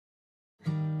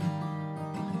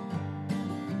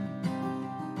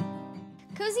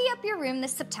Cozy up your room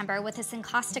this September with this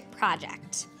Encaustic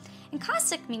project.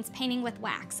 Encaustic means painting with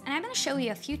wax, and I'm going to show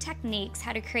you a few techniques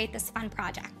how to create this fun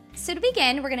project. So to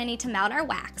begin, we're going to need to melt our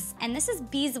wax, and this is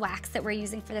beeswax that we're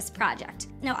using for this project.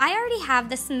 Now I already have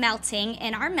this melting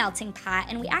in our melting pot,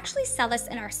 and we actually sell this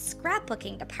in our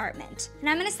scrapbooking department. And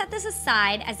I'm going to set this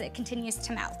aside as it continues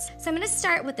to melt. So I'm going to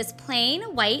start with this plain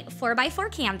white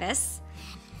 4x4 canvas,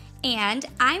 and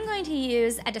I'm going to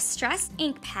use a distressed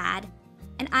ink pad,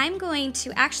 and I'm going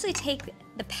to actually take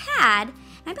the pad and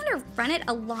I'm going to run it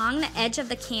along the edge of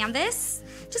the canvas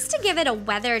just to give it a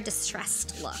weathered,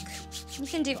 distressed look. You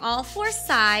can do all four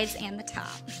sides and the top.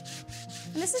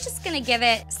 And this is just going to give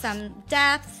it some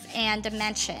depth and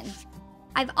dimension.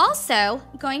 I'm also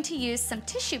going to use some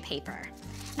tissue paper.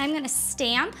 And I'm going to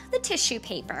stamp the tissue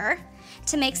paper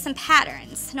to make some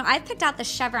patterns. Now I've picked out the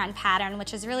chevron pattern,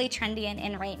 which is really trendy and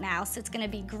in right now, so it's going to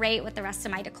be great with the rest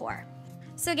of my decor.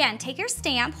 So again, take your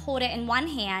stamp, hold it in one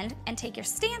hand, and take your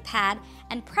stamp pad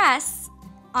and press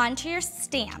onto your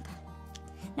stamp.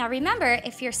 Now remember,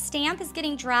 if your stamp is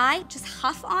getting dry, just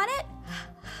huff on it,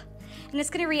 and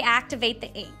it's going to reactivate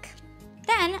the ink.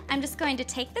 Then I'm just going to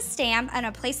take the stamp and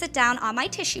I'll place it down on my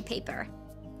tissue paper.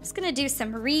 I'm just going to do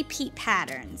some repeat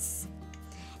patterns.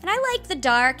 And I like the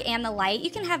dark and the light. You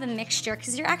can have a mixture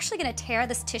because you're actually going to tear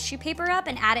this tissue paper up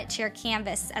and add it to your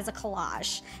canvas as a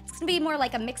collage. It's going to be more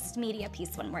like a mixed media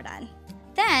piece when we're done.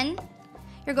 Then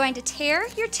you're going to tear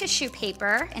your tissue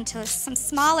paper into some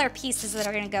smaller pieces that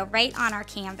are going to go right on our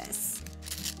canvas.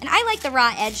 And I like the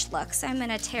raw edged look, so I'm going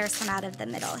to tear some out of the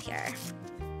middle here.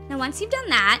 Now once you've done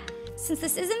that, since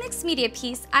this is a mixed media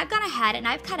piece, I've gone ahead and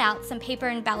I've cut out some paper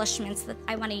embellishments that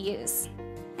I want to use.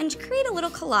 And to create a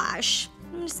little collage,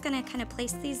 I'm just going to kind of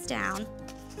place these down.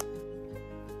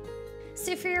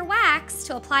 So for your wax,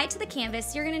 to apply it to the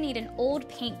canvas, you're going to need an old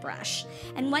paintbrush.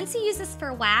 And once you use this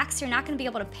for wax, you're not going to be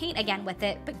able to paint again with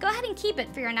it, but go ahead and keep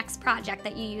it for your next project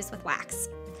that you use with wax.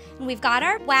 And we've got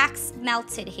our wax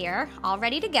melted here, all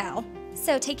ready to go.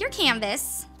 So take your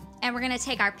canvas, and we're going to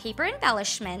take our paper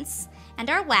embellishments and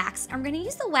our wax, and we're going to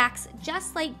use the wax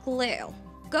just like glue.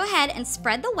 Go ahead and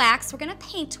spread the wax. We're going to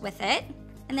paint with it.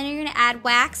 And then you're going to add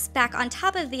wax back on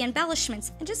top of the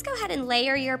embellishments and just go ahead and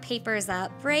layer your papers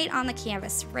up right on the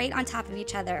canvas, right on top of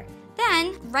each other.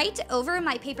 Then, right over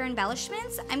my paper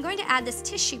embellishments, I'm going to add this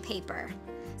tissue paper.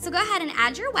 So go ahead and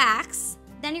add your wax,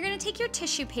 then you're going to take your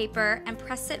tissue paper and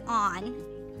press it on.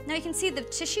 Now you can see the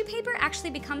tissue paper actually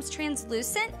becomes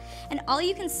translucent, and all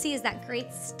you can see is that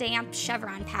great stamped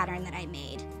chevron pattern that I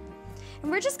made. And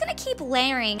we're just gonna keep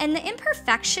layering, and the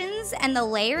imperfections and the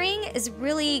layering is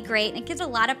really great, and it gives a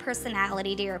lot of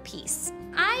personality to your piece.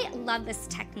 I love this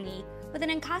technique. With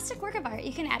an encaustic work of art,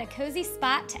 you can add a cozy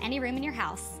spot to any room in your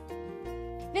house.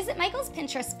 Visit Michael's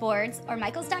Pinterest boards or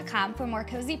michaels.com for more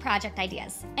cozy project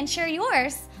ideas, and share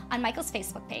yours on Michael's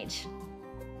Facebook page.